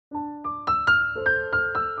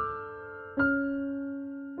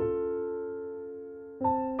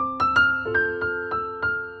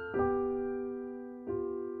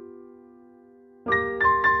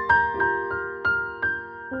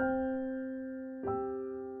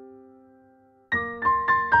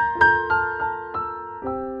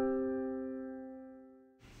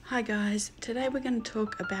Hi guys, today we're going to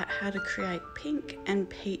talk about how to create pink and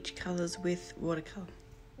peach colours with watercolour.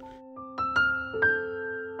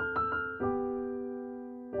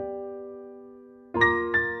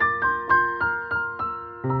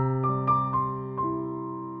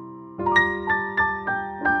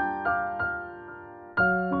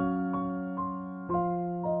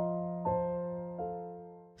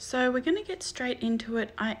 So we're going to get straight into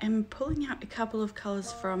it. I am pulling out a couple of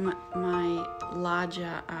colours from my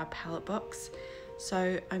larger palette box.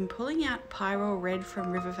 So I'm pulling out Pyrrole Red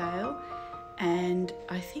from Rivervale, and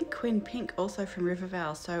I think Quin Pink also from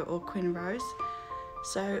Rivervale, or Quin Rose.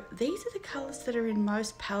 So these are the colours that are in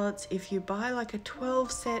most palettes. If you buy like a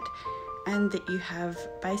 12 set and that you have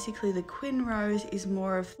basically the Quin Rose is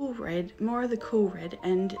more of the cool red,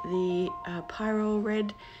 and the Pyrrole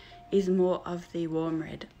Red is more of the warm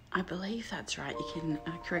red. I believe that's right. You can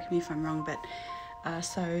correct me if I'm wrong, but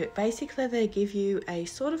so basically they give you a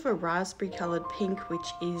sort of a raspberry coloured pink, which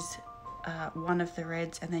is one of the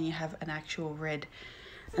reds, and then you have an actual red,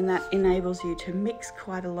 and that enables you to mix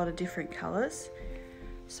quite a lot of different colours.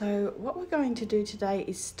 So what we're going to do today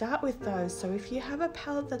is start with those. So if you have a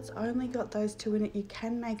palette that's only got those two in it, you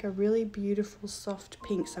can make a really beautiful soft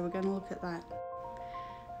pink. So we're going to look at that.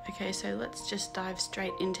 Okay, so let's just dive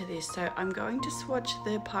straight into this. So I'm going to swatch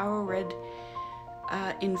the Pyrrole Red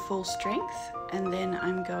in full strength, and then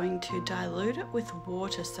I'm going to dilute it with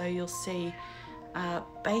water. So you'll see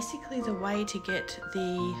basically the way to get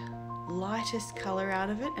the lightest colour out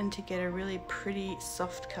of it and to get a really pretty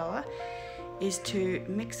soft colour is to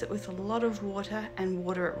mix it with a lot of water and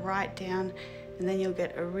water it right down, and then you'll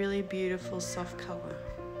get a really beautiful soft colour.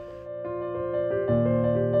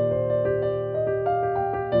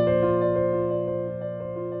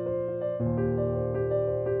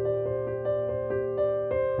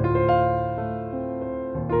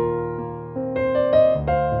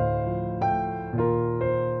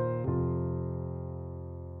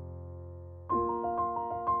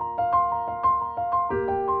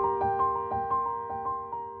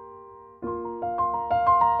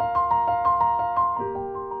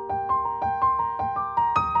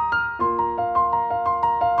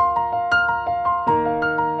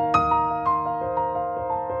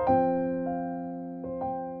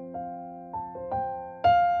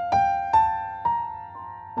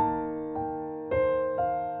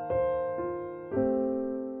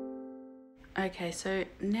 Okay, so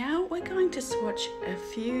now we're going to swatch a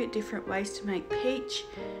few different ways to make peach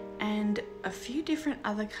and a few different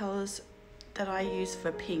other colours that I use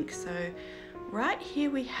for pink. So right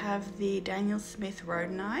here we have the Daniel Smith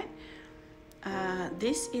Rhodonite.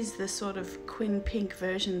 This is the sort of Quin Pink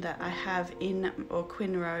version that I have in, or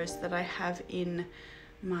Quin Rose that I have in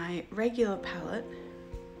my regular palette.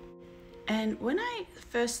 And when I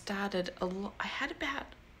first started, I had about,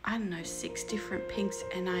 I don't know, 6 different pinks,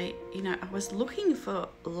 and I was looking for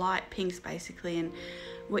light pinks basically, and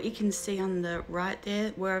what you can see on the right there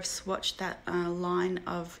where I've swatched that line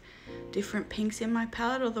of different pinks in my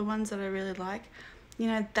palette, or the ones that I really like,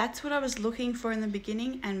 that's what I was looking for in the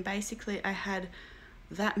beginning, and basically I had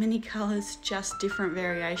that many colors, just different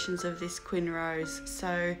variations of this Quin Rose.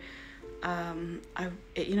 So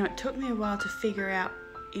it took me a while to figure out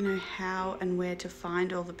how and where to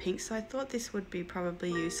find all the pinks, so I thought this would be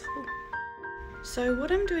probably useful. So what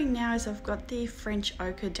I'm doing now is I've got the French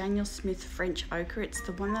Ochre, Daniel Smith French Ochre. It's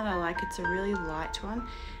the one that I like. It's a really light one,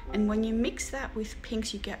 and when you mix that with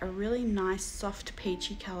pinks you get a really nice soft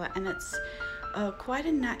peachy colour, and it's quite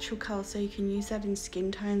a natural colour, so you can use that in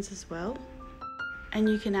skin tones as well. And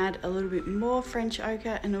you can add a little bit more French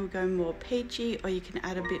Ochre and it'll go more peachy, or you can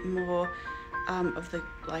add a bit more of the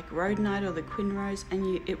like Rhodonite or the Quin Rose,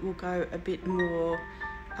 and it will go a bit more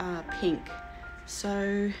pink. So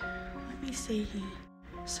let me see here.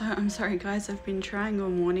 So I'm sorry guys, I've been trying all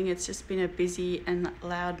morning. It's just been a busy and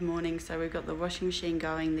loud morning. So we've got the washing machine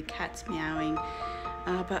going, the cat's meowing,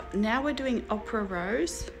 but now we're doing Opera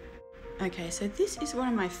Rose. Okay, so this is one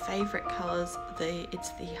of my favorite colors. It's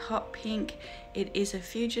the hot pink. It is a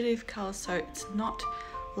fugitive color, so it's not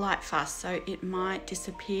light fast, so it might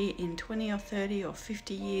disappear in 20 or 30 or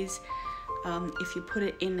 50 years if you put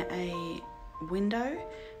it in a window,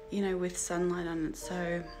 with sunlight on it.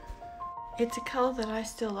 So it's a color that I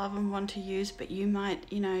still love and want to use, but you might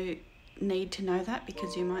need to know that,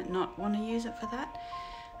 because you might not want to use it for that.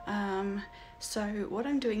 So what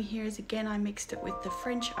I'm doing here is, again, I mixed it with the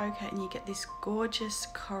French Ochre, and you get this gorgeous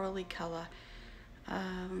corally color.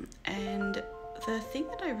 And the thing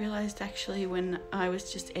that I realized actually when I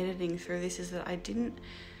was just editing through this is that I didn't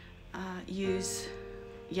use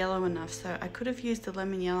yellow enough. So I could have used the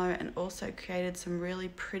lemon yellow and also created some really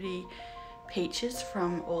pretty peaches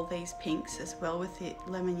from all these pinks as well with the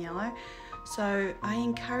lemon yellow. So I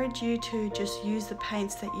encourage you to just use the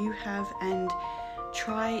paints that you have and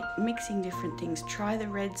try mixing different things. Try the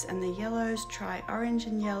reds and the yellows, try orange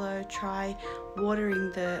and yellow, try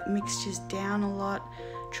watering the mixtures down a lot,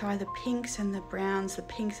 try the pinks and the browns, the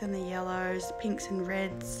pinks and the yellows, pinks and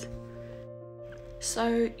reds.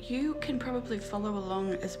 So you can probably follow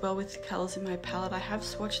along as well with the colours in my palette. I have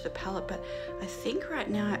swatched the palette, but I think right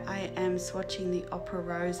now I am swatching the Opera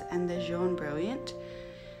Rose and the Jaune Brilliant,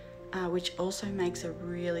 which also makes a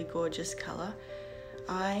really gorgeous colour.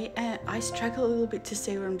 I struggle a little bit to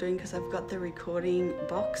see what I'm doing because I've got the recording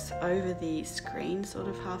box over the screen, sort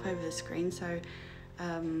of half over the screen, so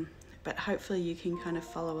but hopefully you can kind of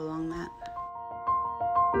follow along that.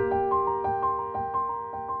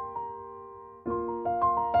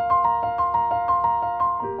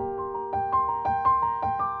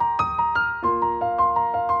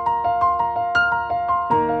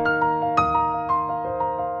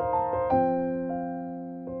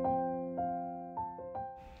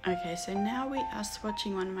 Okay, so now we are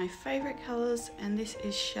swatching one of my favourite colours, and this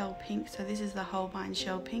is Shell Pink. So this is the Holbein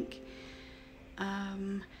Shell Pink.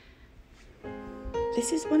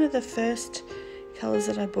 This is one of the first colours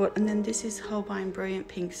that I bought, and then this is Holbein Brilliant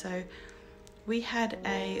Pink. So we had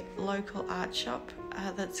a local art shop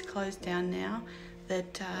that's closed down now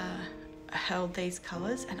that held these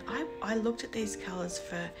colours, and I looked at these colours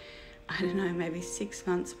for, I don't know, maybe 6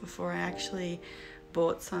 months before I actually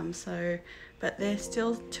bought some. So but they're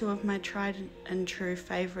still two of my tried and true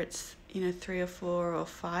favourites, you know, 3 or 4 or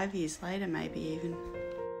 5 years later, maybe even.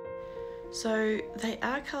 So they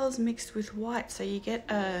are colours mixed with white, so you get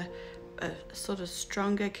a sort of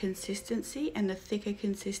stronger consistency and a thicker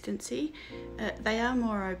consistency. They are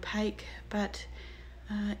more opaque, but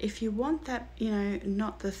if you want that, you know,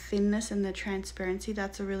 not the thinness and the transparency,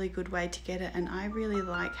 that's a really good way to get it, and I really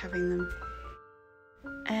like having them.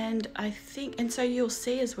 And I think, and so you'll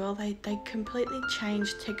see as well, they completely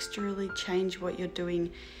change, texturally change what you're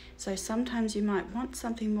doing. So sometimes you might want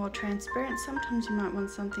something more transparent, sometimes you might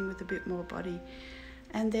want something with a bit more body.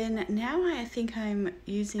 And then now I think I'm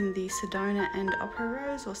using the Sedona and Opera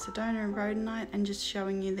Rose, or Sedona and Rhodonite, and just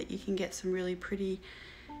showing you that you can get some really pretty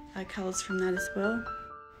colours from that as well.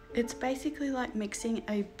 It's basically like mixing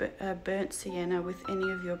a burnt sienna with any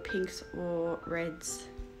of your pinks or reds.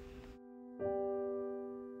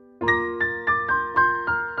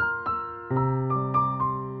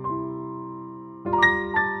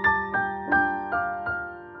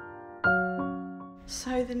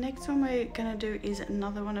 So the next one we're going to do is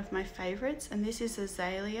another one of my favourites, and this is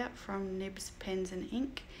Azalea from Nibs Pens and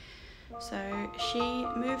Ink. So she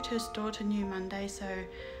moved her store to New Monday, so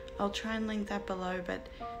I'll try and link that below, but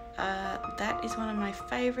that is one of my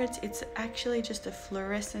favourites. It's actually just a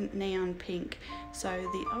fluorescent neon pink. So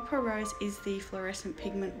the Opera Rose is the fluorescent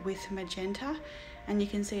pigment with magenta, and you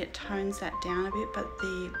can see it tones that down a bit, but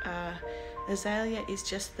the Azalea is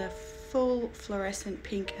just the full fluorescent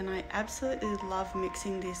pink, and I absolutely love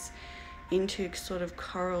mixing this into sort of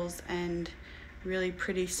corals and really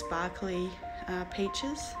pretty sparkly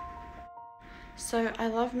peaches. So I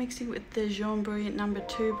love mixing with the Jaune Brilliant No.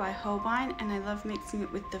 2 by Holbein, and I love mixing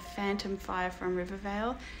it with the Phantom Fire from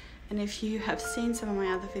Rivervale. And if you have seen some of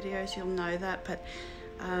my other videos, you'll know that, but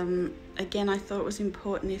again, I thought it was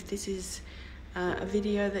important if this is a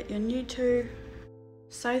video that you're new to.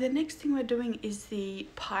 So the next thing we're doing is the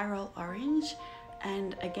Pyrrole Orange,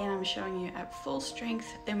 and again I'm showing you at full strength.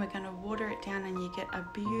 Then we're going to water it down and you get a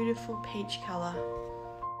beautiful peach colour.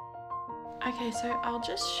 Okay, so I'll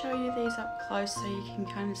just show you these up close so you can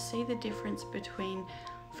kind of see the difference between,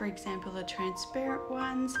 for example, the transparent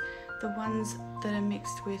ones, the ones that are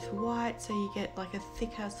mixed with white, so you get like a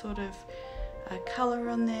thicker sort of colour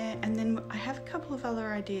on there. And then I have a couple of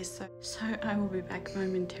other ideas, so I will be back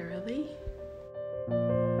momentarily.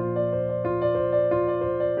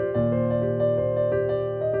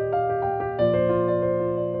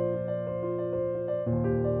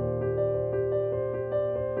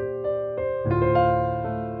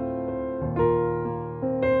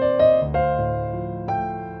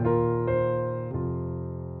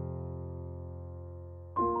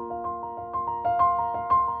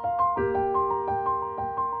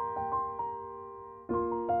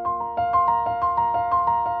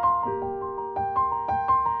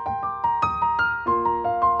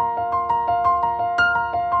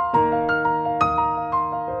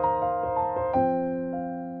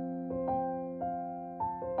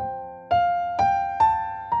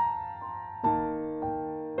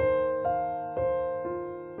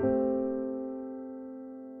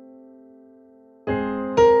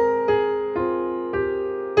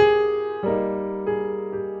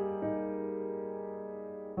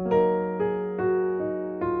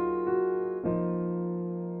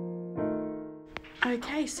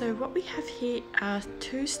 Okay, so what we have here are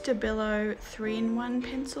two Stabilo 3-in-1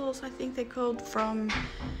 pencils, I think they're called,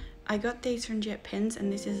 I got these from Jet Pens,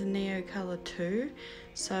 and this is a Neo Color 2.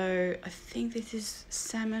 So I think this is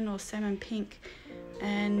salmon or salmon pink.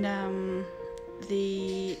 And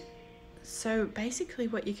so basically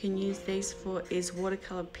what you can use these for is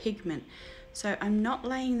watercolor pigment. So I'm not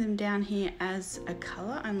laying them down here as a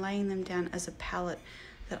color, I'm laying them down as a palette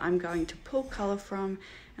that I'm going to pull color from.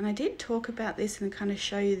 And I did talk about this and kind of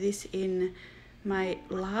show you this in my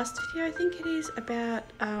last video, I think it is, about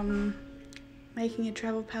making a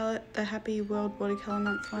travel palette, the Happy World Watercolor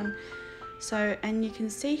Month one. So, and you can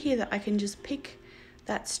see here that I can just pick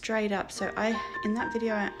that straight up. So in that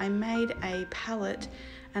video I made a palette,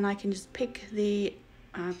 and I can just pick the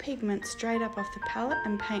pigment straight up off the palette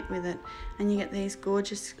and paint with it, and you get these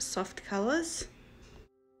gorgeous soft colors.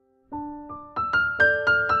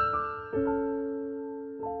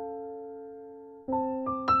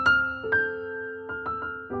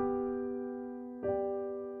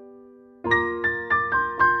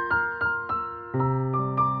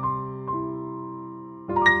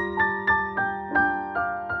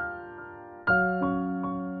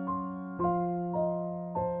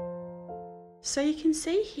 So you can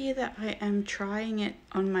see here that I am trying it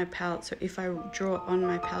on my palette. So if I draw on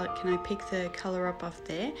my palette, can I pick the color up off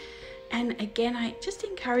there? And again, I just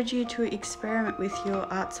encourage you to experiment with your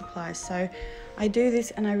art supplies. So I do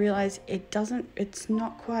this and I realize it's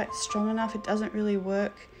not quite strong enough. It doesn't really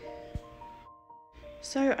work.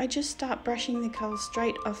 So I just start brushing the color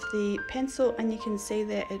straight off the pencil, and you can see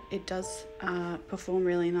there it does perform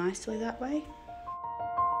really nicely that way.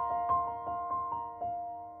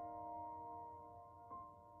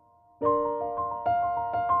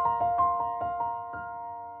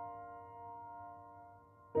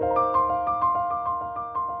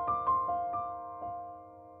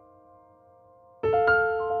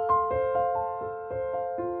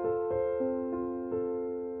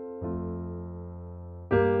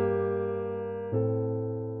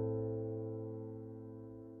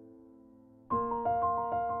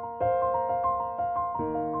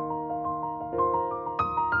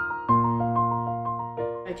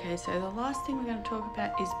 Okay, so the last thing we're going to talk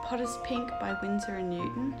about is Potter's Pink by Winsor &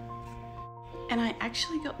 Newton. And I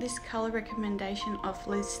actually got this colour recommendation off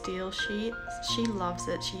Liz Steele. She loves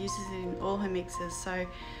it. She uses it in all her mixes. So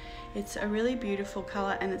it's a really beautiful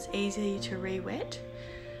colour and it's easy to re-wet.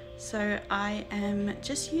 So I am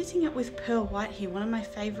just using it with pearl white here. One of my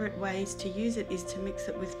favourite ways to use it is to mix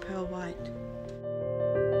it with pearl white.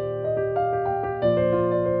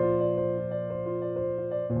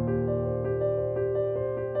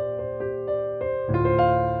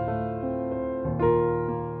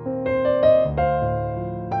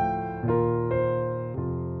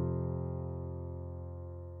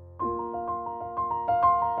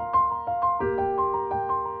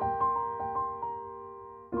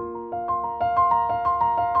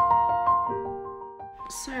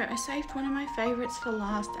 So I saved one of my favourites for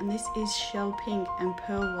last, and this is Shell Pink and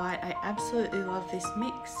Pearl White. I absolutely love this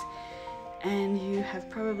mix, and you have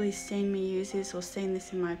probably seen me use this or seen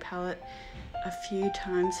this in my palette a few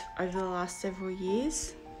times over the last several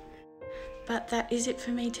years. But that is it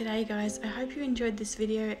for me today, guys. I hope you enjoyed this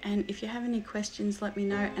video, and if you have any questions, let me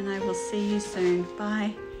know, and I will see you soon.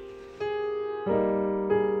 Bye.